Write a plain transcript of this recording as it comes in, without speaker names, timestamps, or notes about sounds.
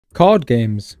Card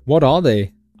games, what are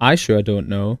they? I sure don't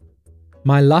know.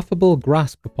 My laughable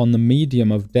grasp upon the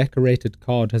medium of decorated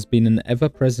card has been an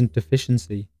ever-present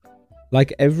deficiency.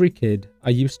 Like every kid,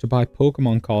 I used to buy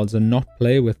Pokemon cards and not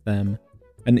play with them.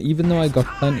 And even though I got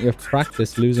plenty of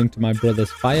practice losing to my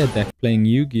brother's fire deck playing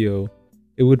Yu-Gi-Oh!,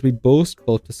 it would be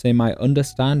boastful to say my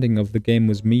understanding of the game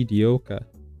was mediocre.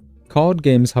 Card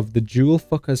games have the jewel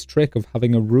fucker's trick of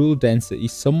having a rule density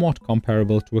somewhat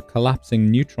comparable to a collapsing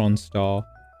neutron star,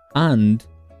 and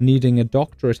needing a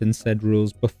doctorate in said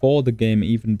rules before the game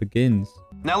even begins.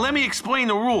 Now let me explain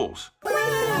the rules.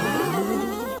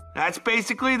 That's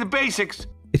basically the basics.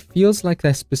 It feels like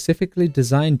they're specifically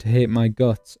designed to hate my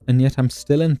guts, and yet I'm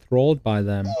still enthralled by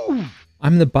them.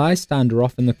 I'm the bystander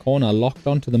off in the corner, locked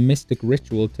onto the mystic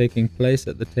ritual taking place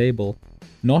at the table,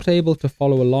 not able to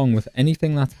follow along with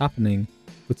anything that's happening,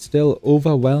 but still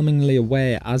overwhelmingly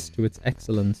aware as to its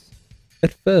excellence.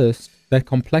 At first, their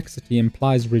complexity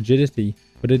implies rigidity,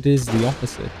 but it is the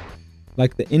opposite.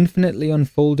 Like the infinitely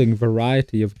unfolding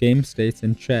variety of game states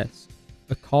in chess,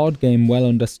 a card game well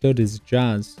understood is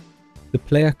jazz, the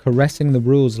player caressing the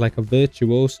rules like a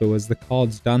virtuoso as the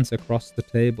cards dance across the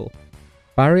table.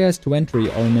 Barriers to entry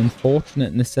are an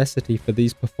unfortunate necessity for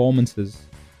these performances,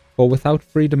 for without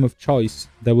freedom of choice,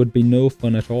 there would be no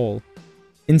fun at all.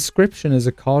 Inscryption is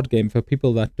a card game for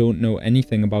people that don't know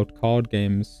anything about card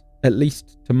games. At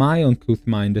least, to my uncouth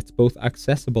mind, it's both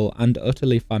accessible and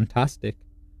utterly fantastic.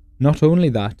 Not only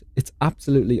that, it's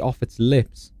absolutely off its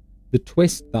lips. The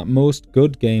twist that most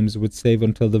good games would save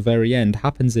until the very end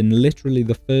happens in literally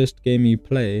the first game you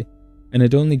play, and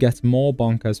it only gets more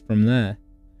bonkers from there.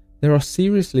 There are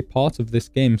seriously parts of this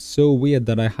game so weird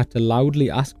that I had to loudly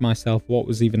ask myself what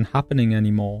was even happening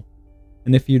anymore.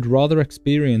 And if you'd rather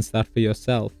experience that for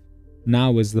yourself,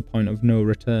 now is the point of no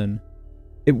return.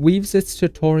 It weaves its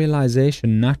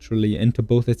tutorialization naturally into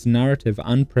both its narrative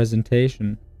and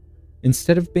presentation.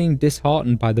 Instead of being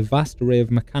disheartened by the vast array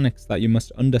of mechanics that you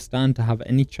must understand to have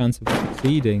any chance of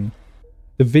succeeding,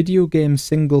 the video game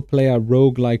single-player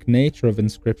roguelike nature of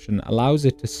Inscryption allows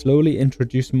it to slowly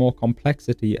introduce more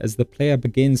complexity as the player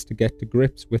begins to get to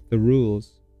grips with the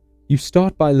rules. You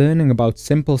start by learning about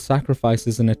simple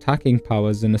sacrifices and attacking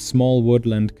powers in a small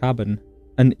woodland cabin,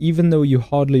 and even though you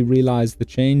hardly realize the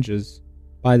changes,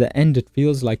 by the end it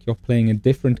feels like you're playing a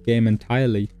different game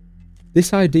entirely.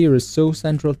 This idea is so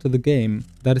central to the game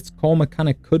that its core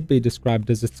mechanic could be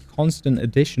described as its constant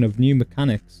addition of new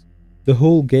mechanics. The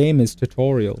whole game is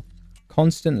tutorial,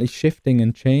 constantly shifting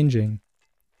and changing.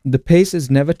 The pace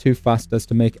is never too fast as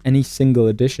to make any single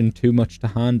addition too much to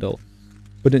handle,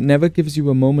 but it never gives you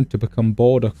a moment to become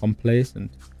bored or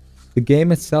complacent. The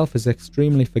game itself is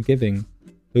extremely forgiving,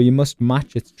 though you must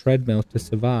match its treadmill to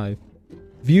survive.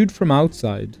 Viewed from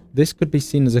outside, this could be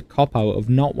seen as a cop-out of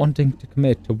not wanting to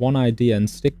commit to one idea and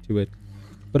stick to it,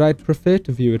 but I'd prefer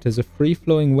to view it as a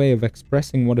free-flowing way of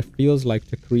expressing what it feels like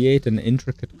to create an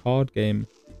intricate card game.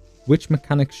 Which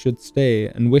mechanics should stay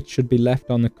and which should be left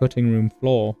on the cutting room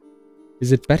floor?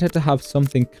 Is it better to have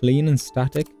something clean and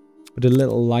static, but a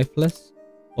little lifeless,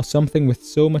 or something with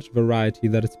so much variety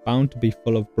that it's bound to be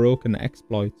full of broken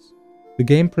exploits? The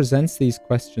game presents these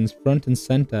questions front and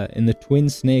center in the twin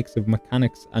snakes of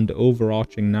mechanics and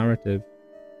overarching narrative.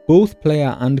 Both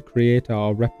player and creator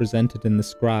are represented in the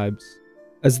scribes.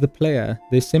 As the player,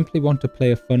 they simply want to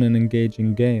play a fun and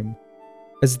engaging game.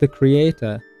 As the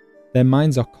creator, their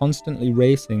minds are constantly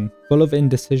racing, full of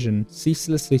indecision,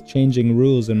 ceaselessly changing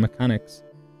rules and mechanics,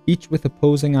 each with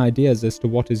opposing ideas as to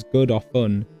what is good or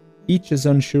fun, each as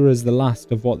unsure as the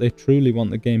last of what they truly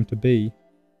want the game to be.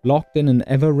 Locked in an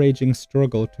ever-raging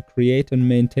struggle to create and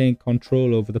maintain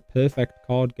control over the perfect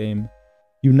card game,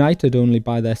 united only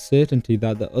by their certainty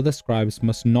that the other scribes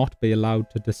must not be allowed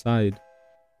to decide.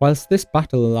 Whilst this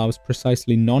battle allows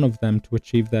precisely none of them to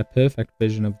achieve their perfect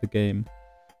vision of the game,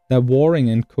 their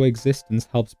warring and coexistence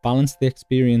helps balance the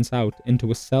experience out into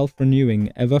a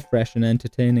self-renewing, ever-fresh and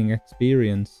entertaining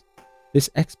experience. This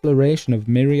exploration of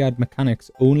myriad mechanics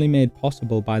only made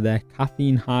possible by their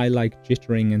caffeine high-like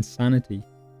jittering insanity.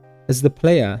 As the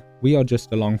player, we are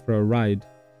just along for a ride.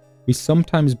 We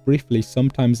sometimes briefly,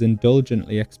 sometimes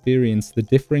indulgently experience the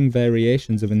differing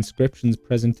variations of Inscryption's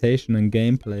presentation and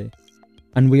gameplay,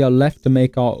 and we are left to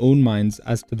make our own minds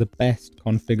as to the best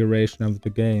configuration of the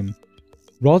game.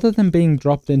 Rather than being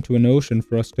dropped into an ocean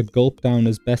for us to gulp down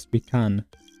as best we can,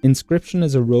 Inscryption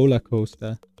is a roller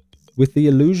coaster. With the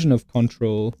illusion of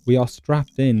control, we are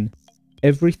strapped in,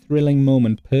 every thrilling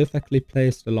moment perfectly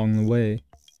placed along the way.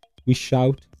 We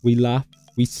shout, we laugh,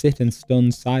 we sit in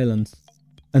stunned silence,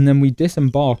 and then we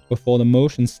disembark before the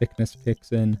motion sickness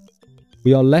kicks in.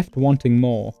 We are left wanting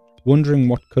more, wondering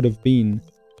what could have been.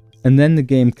 And then the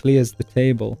game clears the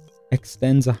table,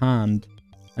 extends a hand,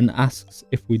 and asks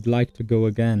if we'd like to go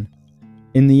again.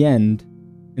 In the end,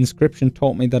 Inscryption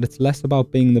taught me that it's less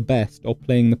about being the best or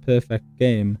playing the perfect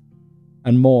game,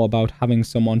 and more about having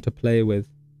someone to play with.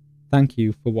 Thank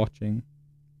you for watching.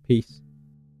 Peace.